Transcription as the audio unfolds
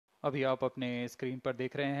अभी आप अपने स्क्रीन पर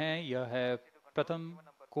देख रहे हैं, यह है प्रथम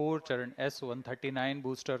कोर चरण S139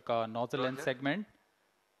 बूस्टर का नोजल लेंथ सेगमेंट।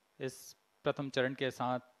 इस प्रथम चरण के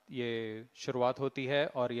साथ ये शुरुआत होती है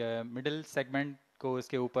और यह मिडिल सेगमेंट को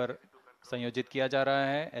इसके ऊपर संयोजित किया जा रहा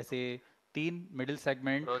है। ऐसे 3 मिडिल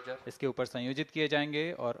सेगमेंट इसके ऊपर संयोजित किए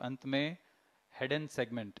जाएंगे और अंत में हेड एंड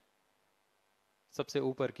सेगमेंट सबसे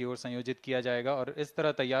ऊपर की ओर संयोजित किया जाएगा और इस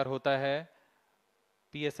तरह तैयार होता है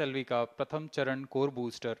PSLV का प्रथम चरण कोर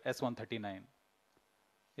बूस्टर S139।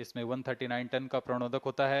 इसमें 139 टन का प्रणोदक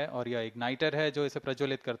होता है और यह इग्नाइटर है जो इसे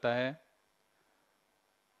प्रज्वलित करता है।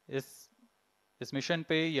 इस मिशन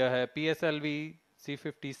पे यह है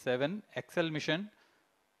PSLV-C57XL मिशन।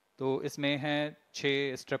 तो इसमें हैं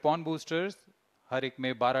 6 स्ट्रेपॉन बूस्टर्स, हर एक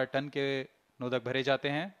में 12 टन के नोदक भरे जाते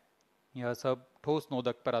हैं। यह सब ठोस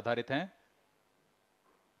नोदक पर आधारित हैं।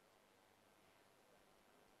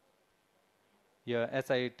 यह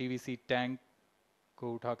SI-TVC टैंक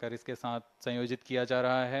को उठाकर इसके साथ संयोजित किया जा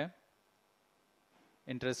रहा है।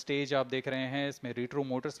 इंटर स्टेज आप देख रहे हैं, इसमें रिट्रो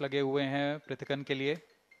मोटर्स लगे हुए हैं पृथक्कन के लिए।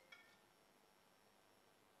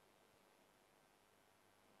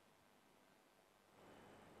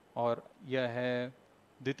 और यह है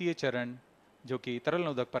द्वितीय चरण जो कि तरल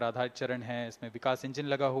नोदक पर आधारित चरण है। इसमें विकास इंजन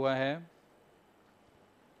लगा हुआ है।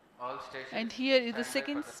 And here is the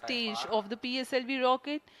second stage of the PSLV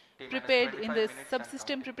rocket, prepared in the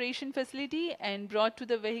subsystem preparation facility and brought to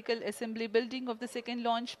the vehicle assembly building of the second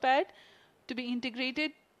launch pad to be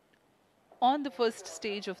integrated on the first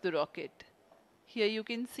stage of the rocket. Here you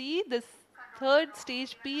can see the third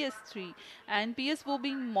stage PS3 and PSO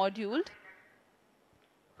being moduled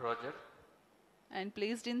and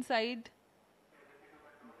placed inside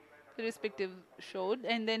the respective shroud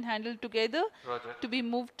and then handled together to be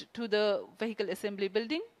moved to the vehicle assembly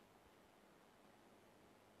building.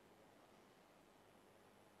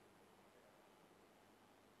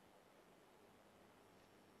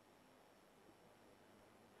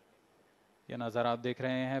 यह नज़ारा आप देख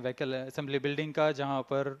रहे हैं vehicle assembly building का, जहां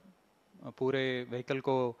पर पूरे व्हीकल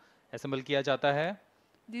को असेंबल किया जाता है।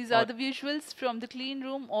 These are the visuals from the clean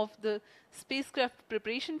room of the spacecraft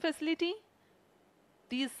preparation facility.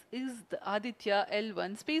 This is the Aditya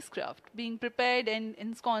L-1 spacecraft being prepared and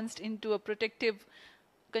ensconced into a protective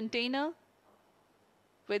container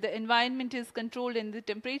where the environment is controlled and the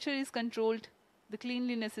temperature is controlled, the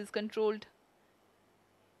cleanliness is controlled.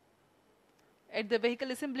 At the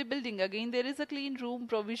vehicle assembly building, again, there is a clean room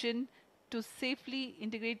provision to safely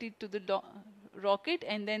integrate it to the rocket,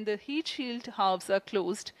 and then the heat shield halves are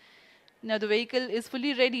closed. Now the vehicle is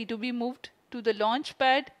fully ready to be moved to the launch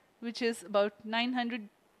pad, which is about 900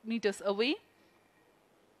 meters away.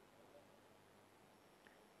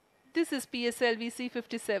 This is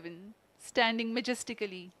PSLV-C57, standing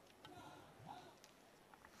majestically.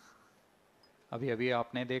 अभी अभी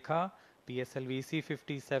आपने देखा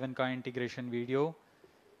PSLV-C57 का integration video.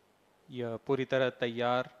 यह पूरी तरह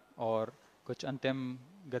तैयार और कुछ अंतिम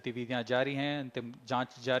गतिविधियां जारी हैं, अंतिम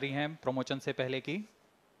जांच जारी हैं प्रमोशन से पहले की।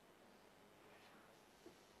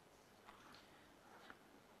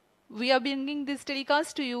 We are bringing this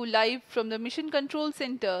telecast to you live from the Mission Control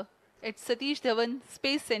Center at Satish Dhawan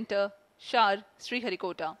Space Center, Shar,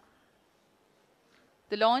 Sriharikota.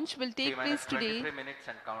 The launch will take place today,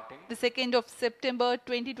 the 2nd of September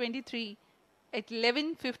 2023 at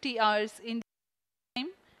 11:50 hours Indian time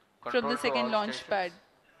from the second launch pad.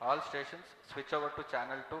 All stations switch over to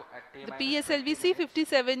channel 2 at T-. The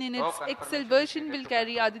PSLV-C57 in its XL version will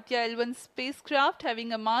carry Aditya L-1's spacecraft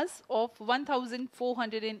having a mass of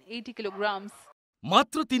 1,480 kilograms.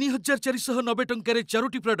 मात्र 3,490 टंकारे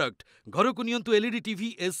 4टी product घर को नियंतु LED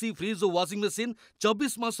TV, AC, fridge और washing machine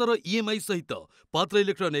 24 मासर EMI सहित। पात्र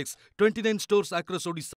electronics 29 stores across Odisha.